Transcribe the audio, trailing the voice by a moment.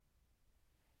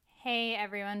Hey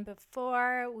everyone,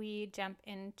 before we jump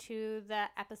into the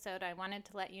episode, I wanted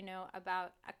to let you know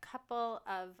about a couple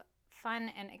of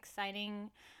fun and exciting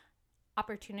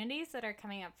opportunities that are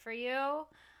coming up for you.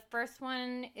 The first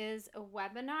one is a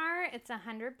webinar. It's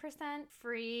 100%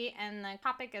 free, and the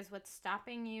topic is what's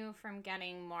stopping you from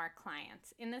getting more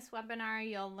clients. In this webinar,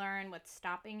 you'll learn what's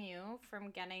stopping you from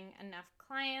getting enough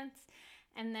clients,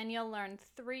 and then you'll learn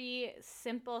 3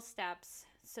 simple steps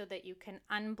so that you can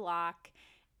unblock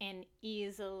and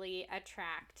easily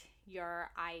attract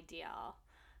your ideal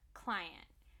client.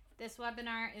 This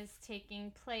webinar is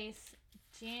taking place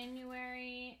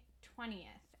January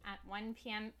 20th at 1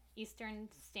 p.m. Eastern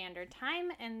Standard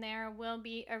Time, and there will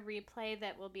be a replay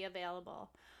that will be available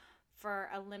for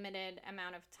a limited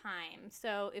amount of time.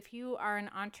 So if you are an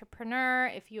entrepreneur,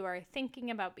 if you are thinking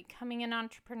about becoming an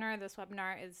entrepreneur, this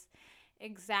webinar is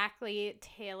exactly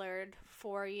tailored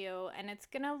for you, and it's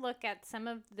going to look at some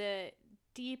of the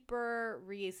deeper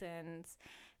reasons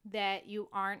that you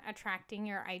aren't attracting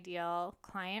your ideal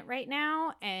client right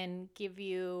now and give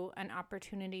you an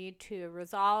opportunity to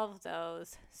resolve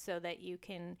those so that you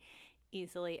can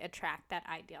easily attract that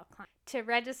ideal client. To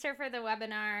register for the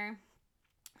webinar,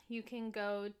 you can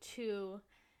go to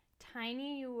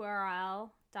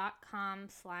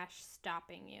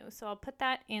tinyurl.com/stoppingyou. So I'll put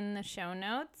that in the show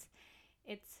notes.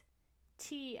 It's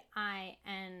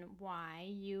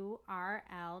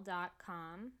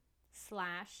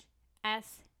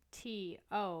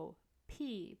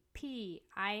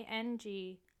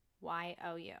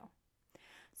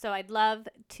So I'd love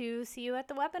to see you at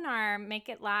the webinar. Make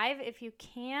it live if you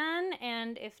can,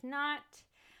 and if not,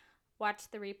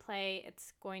 watch the replay.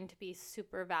 It's going to be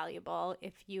super valuable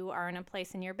if you are in a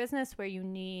place in your business where you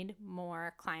need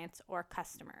more clients or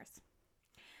customers.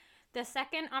 The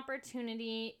second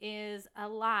opportunity is a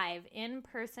live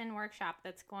in-person workshop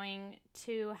that's going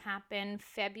to happen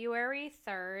February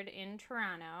 3rd in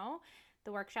Toronto.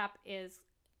 The workshop is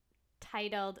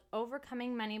titled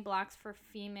Overcoming Money Blocks for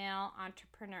Female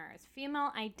Entrepreneurs,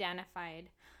 Female Identified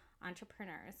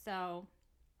Entrepreneurs. So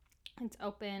it's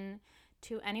open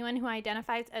to anyone who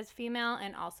identifies as female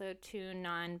and also to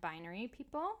non-binary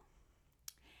people.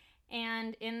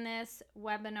 And in this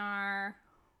webinar,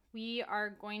 we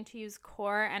are going to use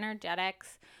core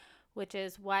energetics, which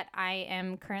is what I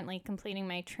am currently completing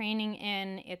my training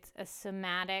in. It's a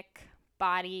somatic,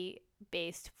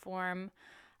 body-based form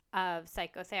of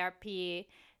psychotherapy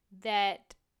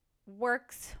that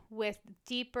works with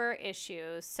deeper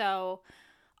issues. So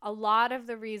a lot of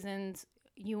the reasons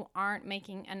you aren't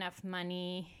making enough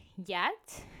money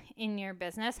yet in your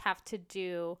business have to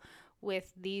do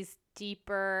with these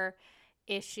deeper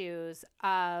issues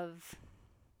of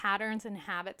patterns and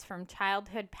habits from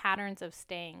childhood, patterns of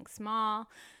staying small.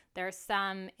 There are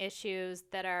some issues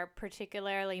that are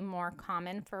particularly more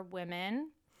common for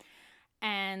women.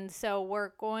 And so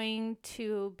we're going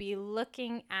to be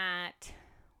looking at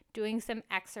doing some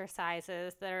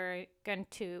exercises that are going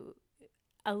to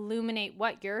illuminate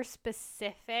what your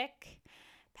specific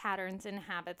patterns and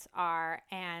habits are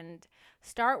and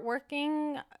start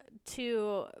working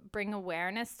to bring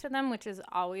awareness to them, which is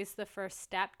always the first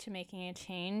step to making a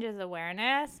change, is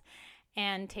awareness,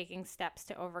 and taking steps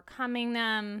to overcoming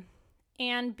them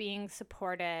and being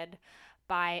supported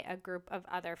by a group of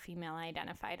other female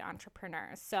identified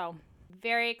entrepreneurs. So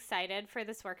very excited for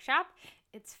this workshop.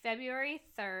 It's February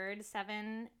 3rd,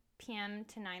 7 p.m.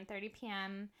 to 9:30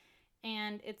 p.m.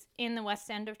 and it's in the West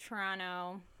End of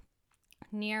Toronto,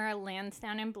 near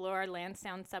Lansdowne and Bloor,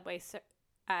 Lansdowne subway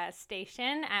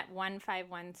station at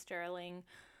 151 Sterling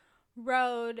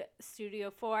Road,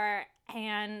 Studio 4,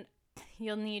 and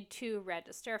you'll need to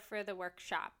register for the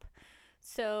workshop.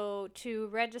 So to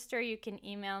register, you can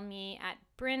email me at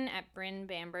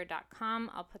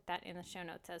bryn@brynbamber.com. I'll put that in the show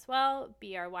notes as well,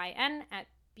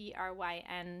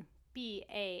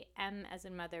 BRYN@BRYNBAM as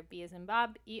in mother, B as in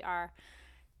Bob, ER.com.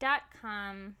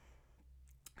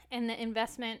 And the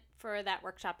investment for that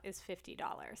workshop is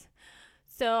 $50.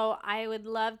 So I would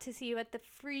love to see you at the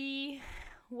free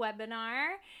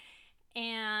webinar.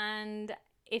 And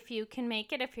if you can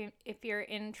make it, if you're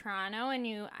in Toronto and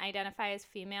you identify as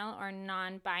female or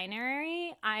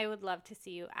non-binary, I would love to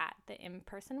see you at the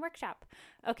in-person workshop.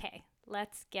 Okay,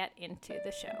 let's get into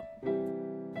the show.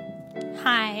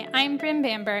 Hi, I'm Bryn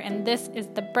Bamber, and this is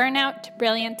the Burnout to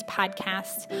Brilliance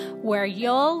podcast, where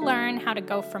you'll learn how to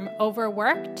go from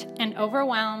overworked and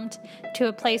overwhelmed to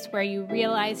a place where you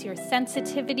realize your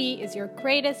sensitivity is your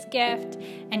greatest gift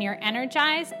and you're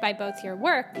energized by both your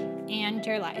work and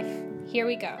your life. Here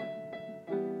we go.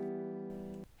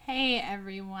 Hey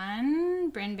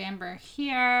everyone, Bryn Bamber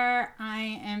here.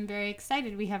 I am very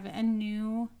excited. We have a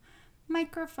new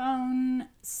microphone.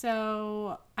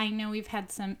 So I know we've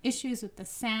had some issues with the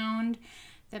sound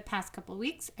the past couple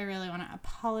weeks. I really want to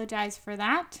apologize for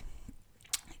that.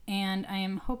 And I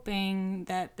am hoping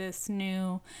that this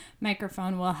new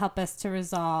microphone will help us to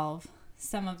resolve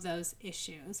some of those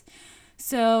issues.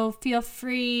 So feel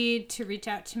free to reach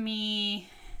out to me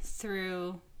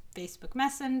through Facebook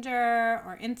Messenger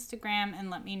or Instagram and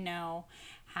let me know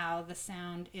how the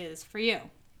sound is for you.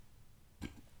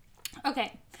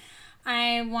 Okay,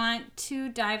 I want to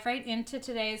dive right into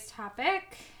today's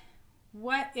topic.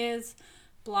 What is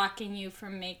blocking you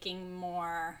from making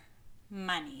more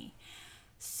money?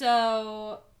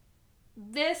 So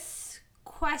this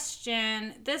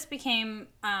became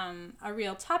a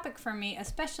real topic for me,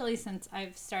 especially since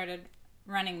I've started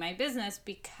running my business,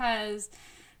 because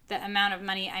the amount of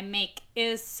money I make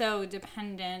is so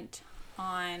dependent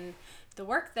on the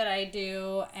work that I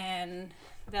do and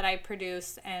that I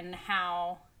produce and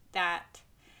how that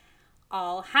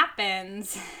all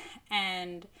happens.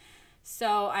 And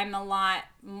so I'm a lot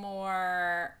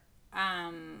more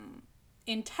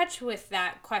in touch with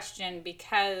that question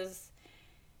because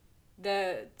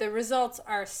the results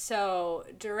are so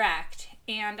direct.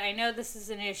 And I know this is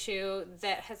an issue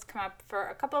that has come up for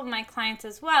a couple of my clients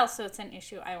as well, so it's an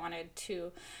issue I wanted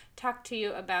to talk to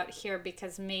you about here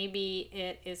because maybe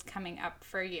it is coming up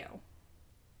for you.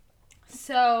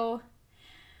 So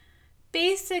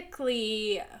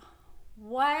basically,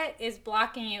 what is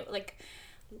blocking you? Like,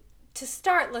 to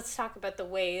start, let's talk about the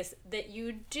ways that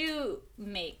you do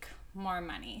make more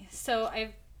money. So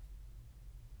I've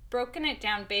broken it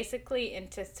down basically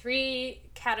into 3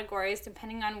 categories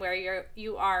depending on where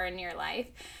you are in your life.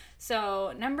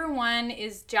 So number 1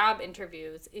 is job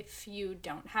interviews. If you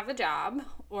don't have a job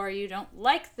or you don't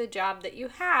like the job that you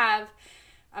have,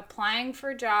 applying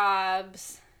for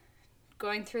jobs,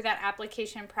 going through that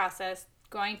application process,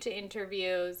 going to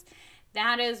interviews,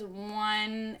 that is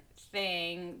one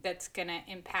thing that's going to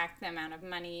impact the amount of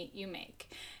money you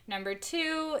make. Number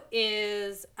 2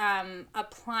 is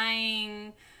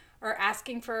applying or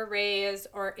asking for a raise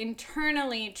or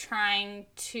internally trying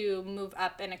to move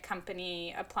up in a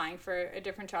company, applying for a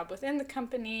different job within the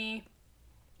company,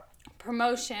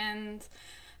 promotions,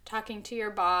 talking to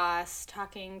your boss,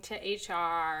 talking to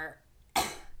HR,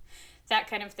 that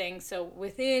kind of thing. So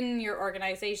within your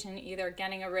organization, either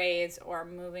getting a raise or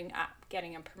moving up,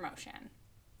 getting a promotion.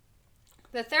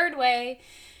 The third way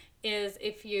is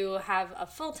if you have a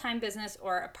full-time business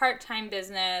or a part-time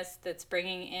business that's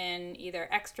bringing in either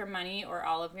extra money or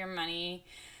all of your money.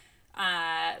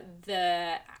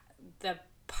 The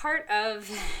part of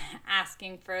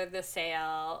asking for the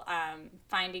sale,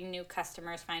 finding new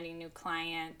customers, finding new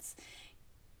clients,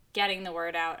 getting the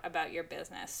word out about your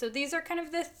business. So these are kind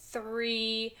of the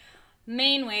 3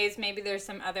 main ways. Maybe there's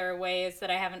some other ways that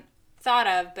I haven't thought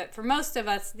of, but for most of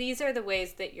us, these are the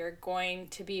ways that you're going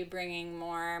to be bringing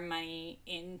more money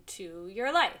into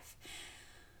your life.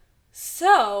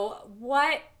 So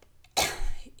what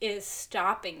is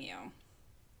stopping you?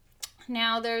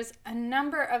 Now, there's a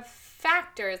number of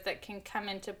factors that can come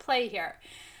into play here.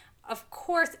 Of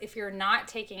course, if you're not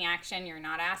taking action, you're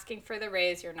not asking for the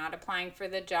raise, you're not applying for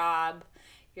the job,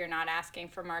 you're not asking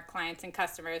for more clients and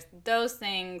customers, those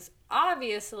things,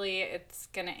 obviously, it's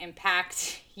going to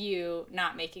impact you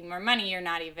not making more money. You're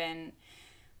not even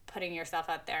putting yourself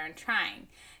out there and trying.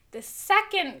 The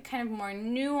second kind of more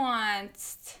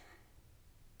nuanced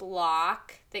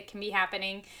block that can be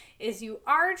happening is you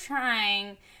are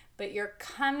trying, but you're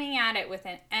coming at it with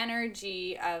an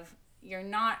energy of you're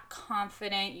not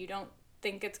confident, you don't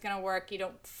think it's going to work, you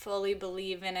don't fully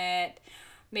believe in it.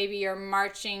 Maybe you're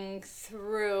marching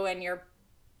through and you're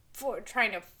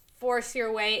trying to force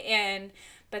your way in,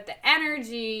 but the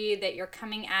energy that you're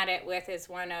coming at it with is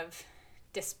one of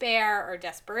despair or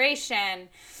desperation,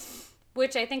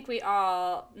 which I think we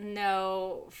all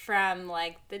know from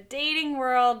like the dating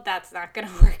world, that's not going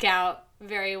to work out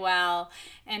very well.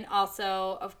 And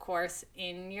also, of course,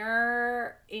 in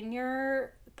your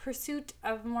pursuit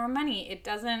of more money, it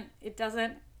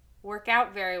doesn't work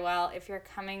out very well if you're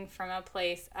coming from a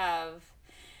place of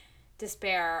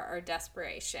despair or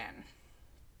desperation.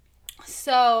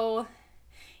 So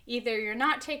either you're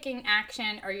not taking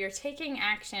action or you're taking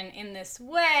action in this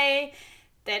way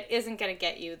that isn't going to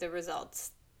get you the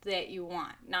results that you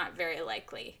want. Not very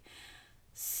likely.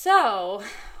 So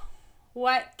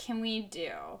what can we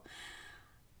do?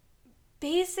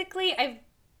 Basically, I've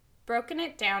broken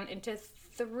it down into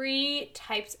 3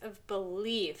 types of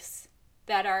beliefs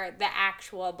that are the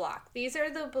actual block. These are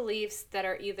the beliefs that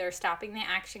are either stopping the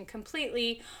action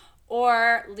completely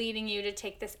or leading you to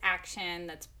take this action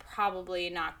that's probably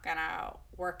not gonna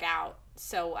work out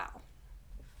so well.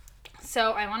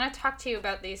 So I want to talk to you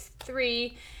about these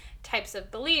 3 types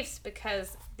of beliefs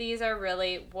because these are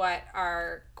really what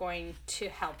are going to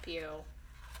help you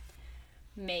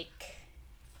make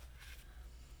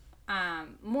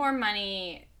more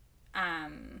money,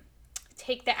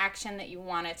 take the action that you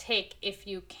want to take if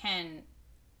you can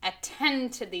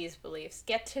attend to these beliefs,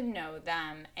 get to know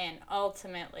them, and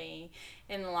ultimately,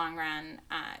 in the long run,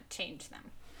 change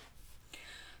them.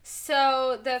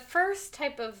 So the first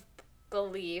type of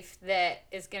belief that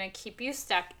is going to keep you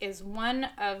stuck is one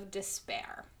of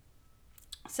despair.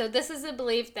 So this is a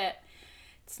belief that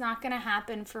it's not going to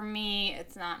happen for me,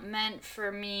 it's not meant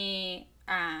for me,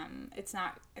 it's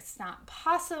not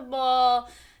possible.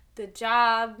 The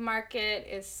job market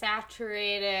is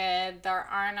saturated. There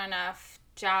aren't enough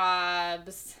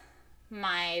jobs.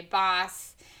 My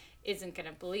boss isn't going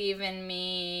to believe in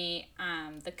me.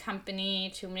 The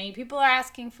company, too many people are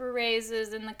asking for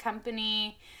raises in the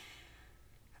company.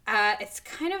 It's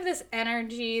kind of this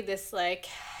energy, this like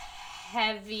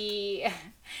heavy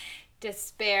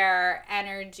despair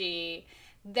energy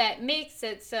that makes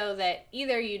it so that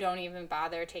either you don't even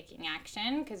bother taking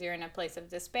action because you're in a place of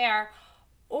despair,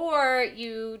 or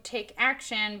you take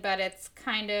action, but it's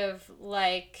kind of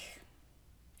like,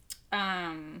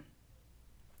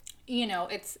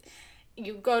 it's,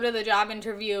 you go to the job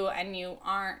interview and you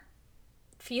aren't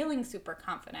feeling super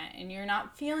confident and you're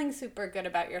not feeling super good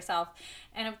about yourself.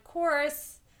 And of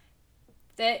course,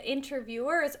 the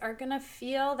interviewers are going to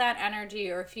feel that energy,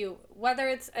 or whether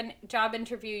it's a job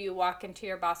interview, you walk into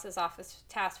your boss's office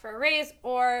to ask for a raise,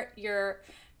 or you're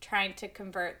trying to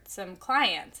convert some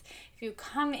clients. If you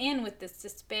come in with this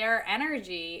despair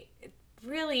energy, it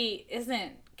really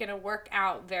isn't going to work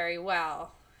out very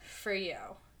well for you.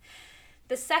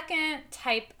 The second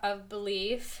type of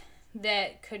belief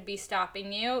that could be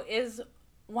stopping you is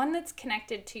one that's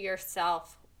connected to your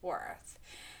self-worth.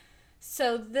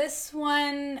 So this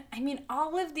one,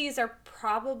 all of these are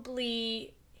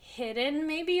probably hidden.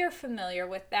 Maybe you're familiar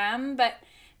with them, but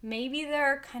maybe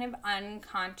they're kind of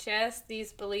unconscious.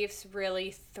 These beliefs really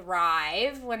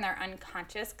thrive when they're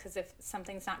unconscious, because if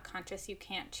something's not conscious, you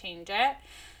can't change it.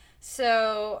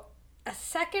 So a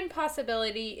second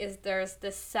possibility is there's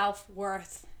this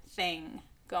self-worth thing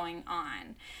going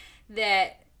on,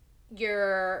 that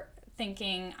you're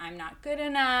thinking, I'm not good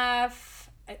enough,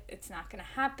 it's not going to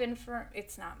happen,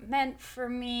 it's not meant for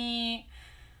me,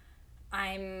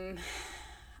 I'm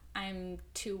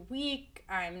too weak,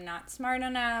 I'm not smart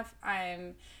enough,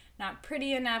 I'm not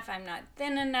pretty enough, I'm not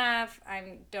thin enough,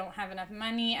 I don't have enough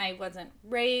money, I wasn't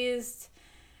raised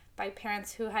by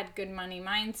parents who had good money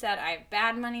mindset, I have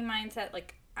bad money mindset,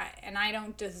 and I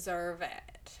don't deserve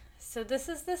it. So this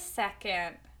is the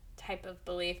second type of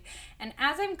belief. And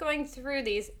as I'm going through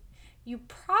these, you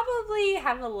probably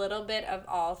have a little bit of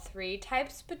all 3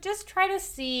 types, but just try to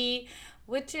see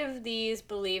which of these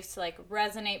beliefs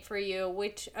resonate for you,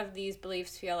 which of these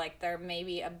beliefs feel like they're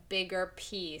maybe a bigger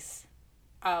piece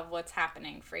of what's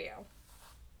happening for you.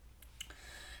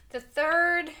 The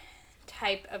third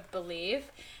type of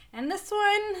belief, and this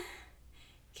one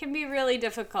can be really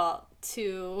difficult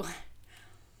to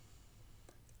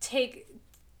take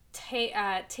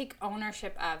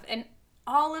ownership of. And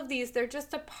all of these, they're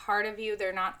just a part of you.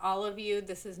 They're not all of you.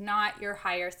 This is not your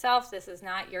higher self. This is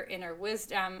not your inner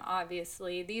wisdom,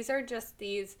 obviously. These are just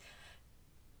these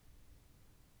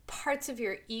parts of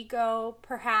your ego,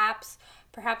 perhaps.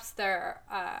 Perhaps they're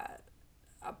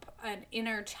an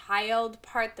inner child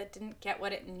part that didn't get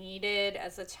what it needed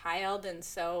as a child and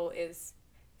so is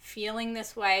feeling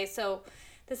this way. So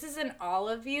this isn't all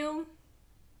of you,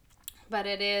 but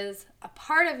it is a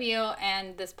part of you,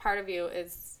 and this part of you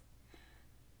is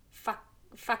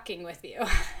fucking with you,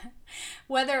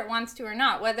 whether it wants to or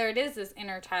not. Whether it is this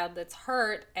inner child that's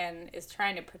hurt and is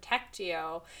trying to protect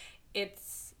you,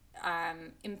 it's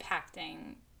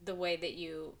impacting the way that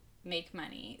you make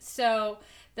money. So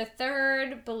the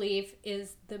third belief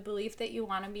is the belief that you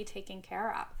want to be taken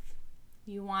care of.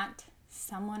 You want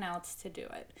someone else to do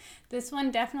it. This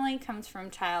one definitely comes from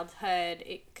childhood.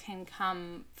 It can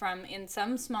come from, in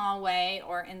some small way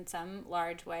or in some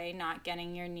large way, not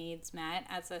getting your needs met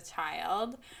as a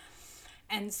child.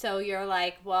 And so you're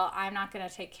like, well, I'm not going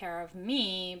to take care of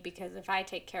me, because if I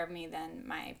take care of me, then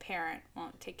my parent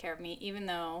won't take care of me, even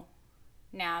though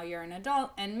now you're an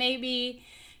adult and maybe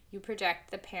you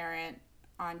project the parent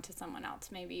onto someone else.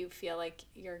 Maybe you feel like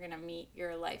you're going to meet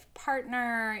your life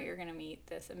partner, you're going to meet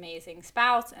this amazing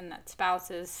spouse, and that spouse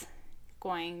is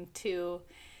going to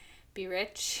be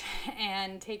rich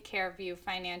and take care of you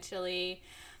financially.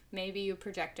 Maybe you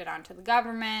project it onto the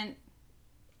government.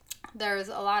 There's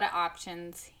a lot of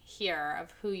options here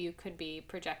of who you could be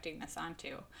projecting this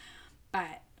onto.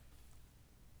 But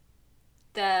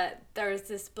there's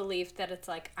this belief that it's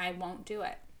like, I won't do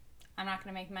it. I'm not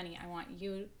going to make money. I want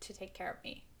you to take care of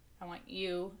me. I want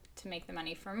you to make the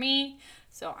money for me,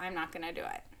 so I'm not going to do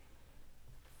it.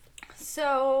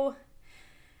 So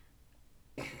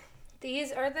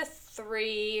these are the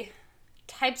 3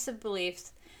 types of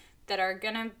beliefs that are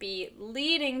going to be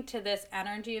leading to this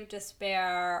energy of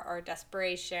despair or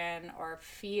desperation or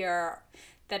fear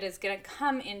that is going to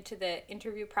come into the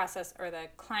interview process or the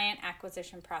client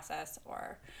acquisition process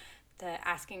or the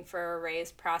asking for a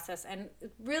raise process, and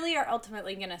really are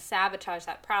ultimately going to sabotage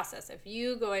that process. If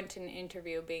you go into an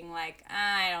interview being like,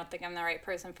 I don't think I'm the right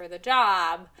person for the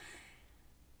job,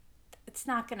 it's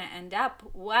not going to end up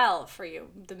well for you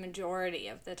the majority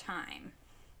of the time.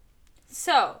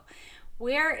 So,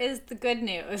 where is the good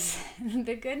news?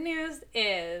 The good news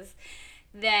is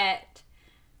that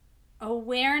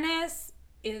awareness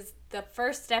is the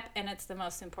first step, and it's the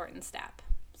most important step.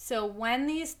 So when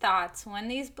these thoughts, when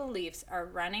these beliefs are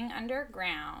running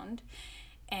underground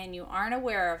and you aren't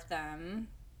aware of them,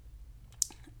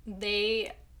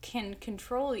 they can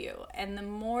control you. And the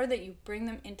more that you bring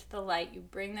them into the light, you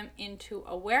bring them into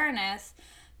awareness,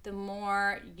 the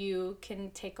more you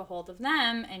can take a hold of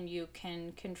them and you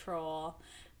can control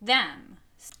them.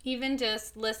 Even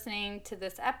just listening to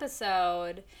this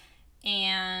episode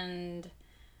and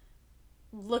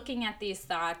looking at these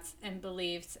thoughts and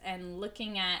beliefs and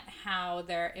looking at how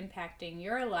they're impacting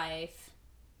your life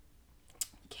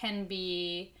can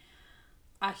be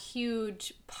a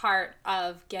huge part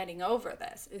of getting over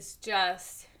this. Is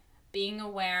just being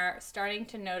aware, starting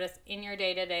to notice in your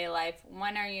day-to-day life,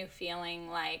 when are you feeling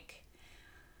like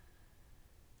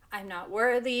I'm not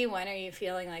worthy? When are you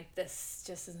feeling like this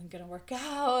just isn't going to work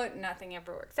out? Nothing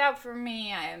ever works out for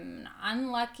me. I'm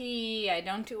unlucky. I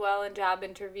don't do well in job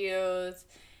interviews.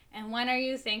 And when are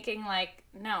you thinking like,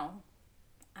 no,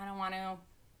 I don't want to.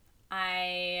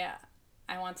 I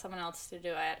want someone else to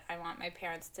do it. I want my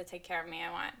parents to take care of me. I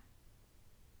want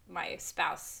my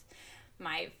spouse,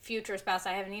 my future spouse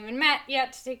I haven't even met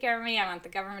yet, to take care of me. I want the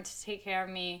government to take care of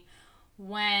me.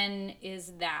 When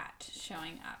is that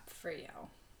showing up for you?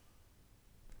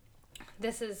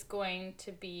 This is going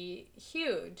to be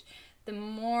huge. The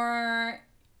more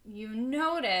you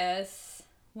notice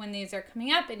when these are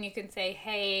coming up, and you can say,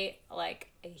 hey,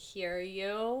 like, I hear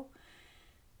you,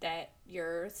 that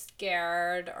you're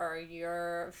scared or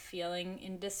you're feeling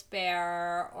in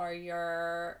despair or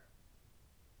you're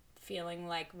feeling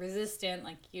like resistant,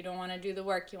 like you don't want to do the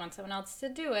work, you want someone else to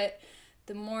do it,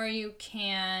 the more you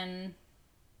can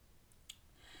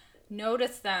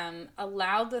notice them,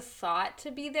 allow the thought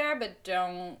to be there, but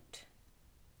don't.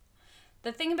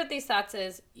 The thing about these thoughts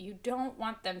is you don't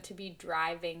want them to be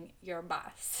driving your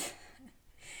bus.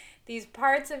 These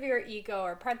parts of your ego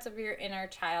or parts of your inner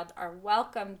child are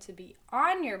welcome to be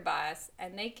on your bus,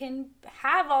 and they can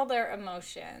have all their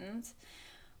emotions.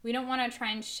 We don't want to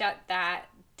try and shut that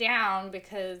down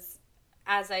because,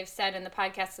 as I've said in the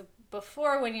podcast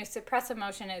before, when you suppress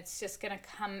emotion, it's just going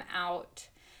to come out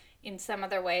in some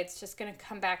other way. It's just going to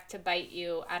come back to bite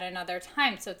you at another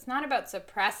time. So it's not about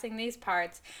suppressing these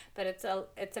parts, but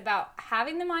it's about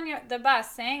having them on the bus,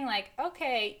 saying like,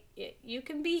 okay, you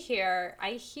can be here.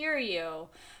 I hear you,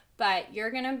 but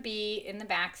you're going to be in the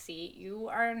back seat. You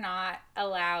are not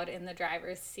allowed in the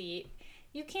driver's seat.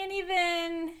 You can't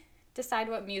even decide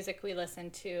what music we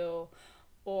listen to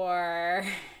or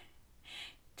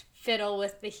fiddle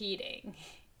with the heating.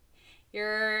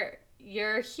 You're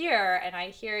here, and I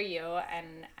hear you,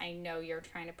 and I know you're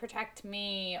trying to protect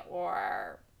me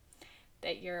or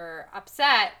that you're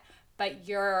upset, but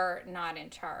you're not in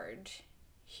charge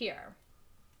here.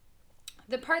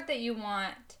 The part that you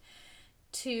want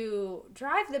to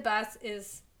drive the bus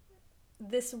is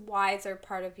this wiser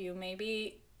part of you.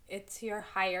 Maybe it's your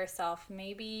higher self.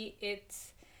 Maybe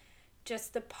it's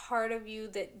just the part of you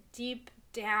that deep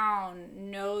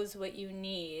down knows what you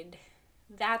need.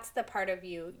 That's the part of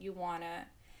you want to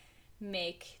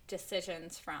make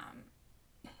decisions from.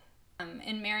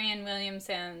 In Marianne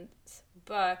Williamson's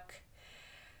book,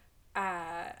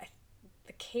 The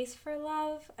Case for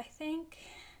Love, I think,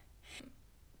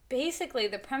 basically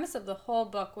the premise of the whole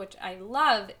book, which I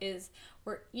love, is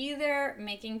we're either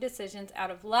making decisions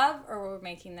out of love or we're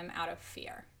making them out of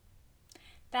fear.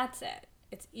 That's it.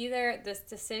 It's either this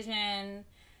decision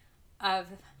of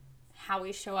how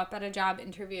we show up at a job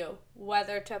interview,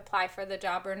 whether to apply for the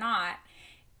job or not,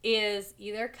 is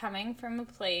either coming from a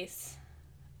place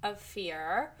of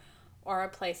fear or a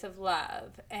place of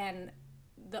love. And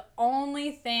the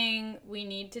only thing we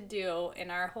need to do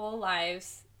in our whole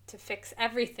lives to fix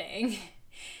everything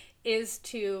is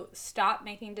to stop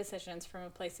making decisions from a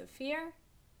place of fear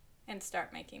and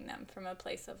start making them from a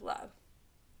place of love.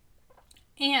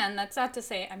 And that's not to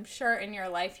say, I'm sure in your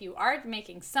life you are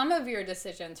making some of your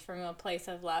decisions from a place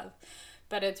of love,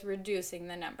 but it's reducing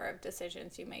the number of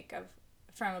decisions you make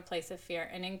from a place of fear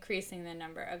and increasing the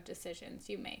number of decisions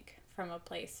you make from a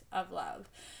place of love.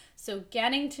 So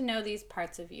getting to know these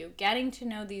parts of you, getting to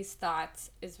know these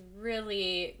thoughts is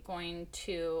really going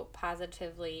to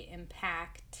positively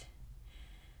impact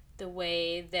the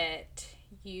way that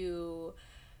you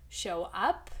show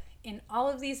up in all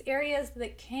of these areas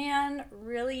that can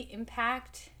really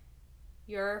impact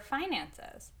your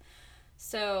finances.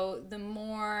 So the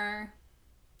more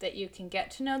that you can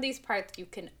get to know these parts, you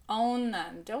can own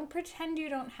them. Don't pretend you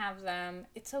don't have them.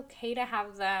 It's okay to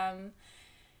have them.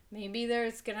 Maybe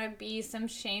there's going to be some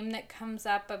shame that comes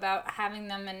up about having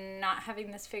them and not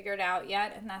having this figured out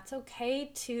yet, and that's okay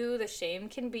too. The shame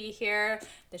can be here.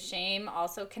 The shame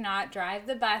also cannot drive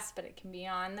the bus, but it can be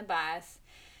on the bus.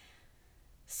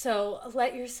 So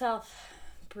let yourself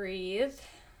breathe.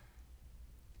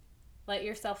 Let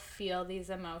yourself feel these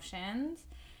emotions.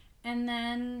 And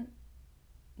then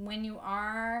when you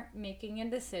are making a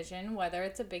decision, whether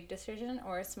it's a big decision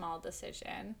or a small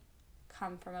decision,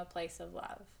 come from a place of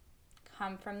love.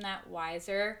 Come from that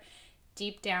wiser,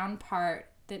 deep down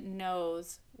part that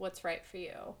knows what's right for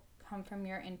you. Come from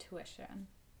your intuition.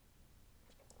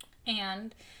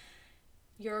 And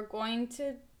you're going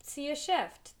to see a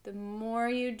shift. The more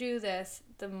you do this,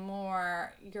 the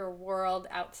more your world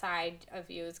outside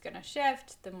of you is going to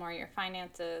shift, the more your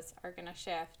finances are going to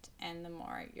shift, and the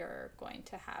more you're going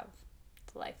to have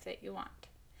the life that you want.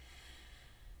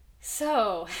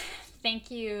 So,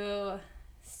 thank you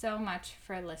so much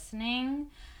for listening.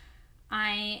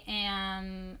 I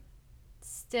am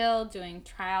still doing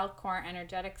trial core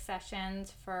energetic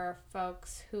sessions for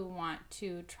folks who want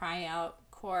to try out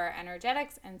core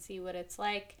energetics and see what it's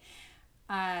like.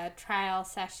 A trial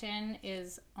session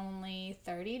is only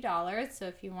 $30, so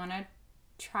if you want to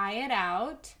try it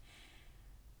out,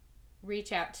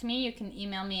 reach out to me. You can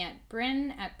email me at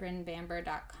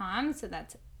bryn@brynbamber.com. So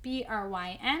that's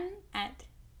BRYN at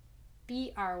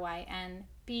BRYN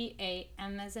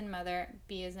BAM as in mother,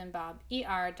 B as in Bob,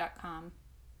 ER.com.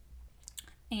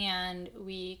 And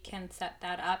we can set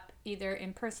that up either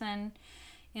in person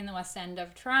in the West End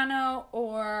of Toronto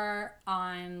or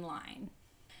online.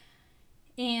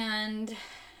 And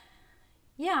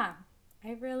yeah,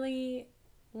 I really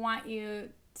want you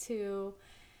to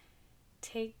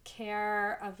take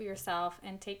care of yourself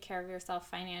and take care of yourself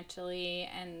financially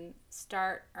and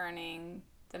start earning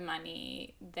the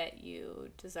money that you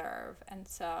deserve. And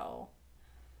so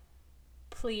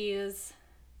please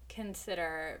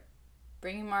consider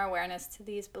bringing more awareness to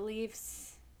these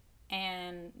beliefs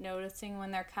and noticing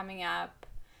when they're coming up.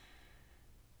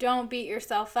 Don't beat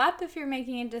yourself up if you're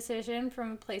making a decision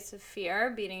from a place of fear.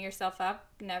 Beating yourself up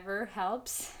never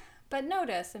helps. But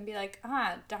notice and be like,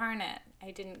 darn it,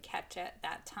 I didn't catch it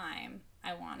that time.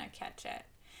 I want to catch it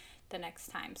the next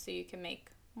time, so you can make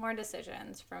more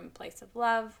decisions from a place of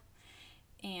love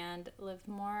and live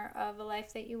more of a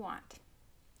life that you want.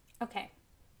 Okay.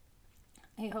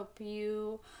 I hope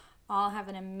you all have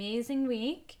an amazing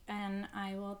week, and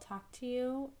I will talk to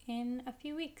you in a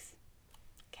few weeks.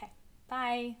 Okay,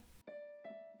 bye.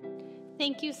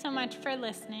 Thank you so much for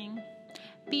listening.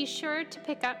 Be sure to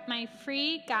pick up my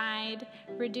free guide,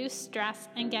 Reduce Stress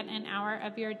and Get an Hour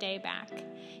of Your Day Back.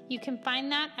 You can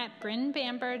find that at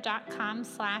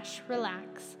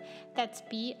brynbamber.com/relax. That's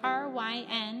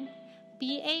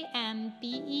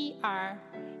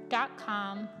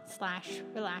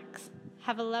BRYNBAMBER.com/relax.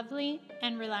 Have a lovely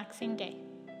and relaxing day.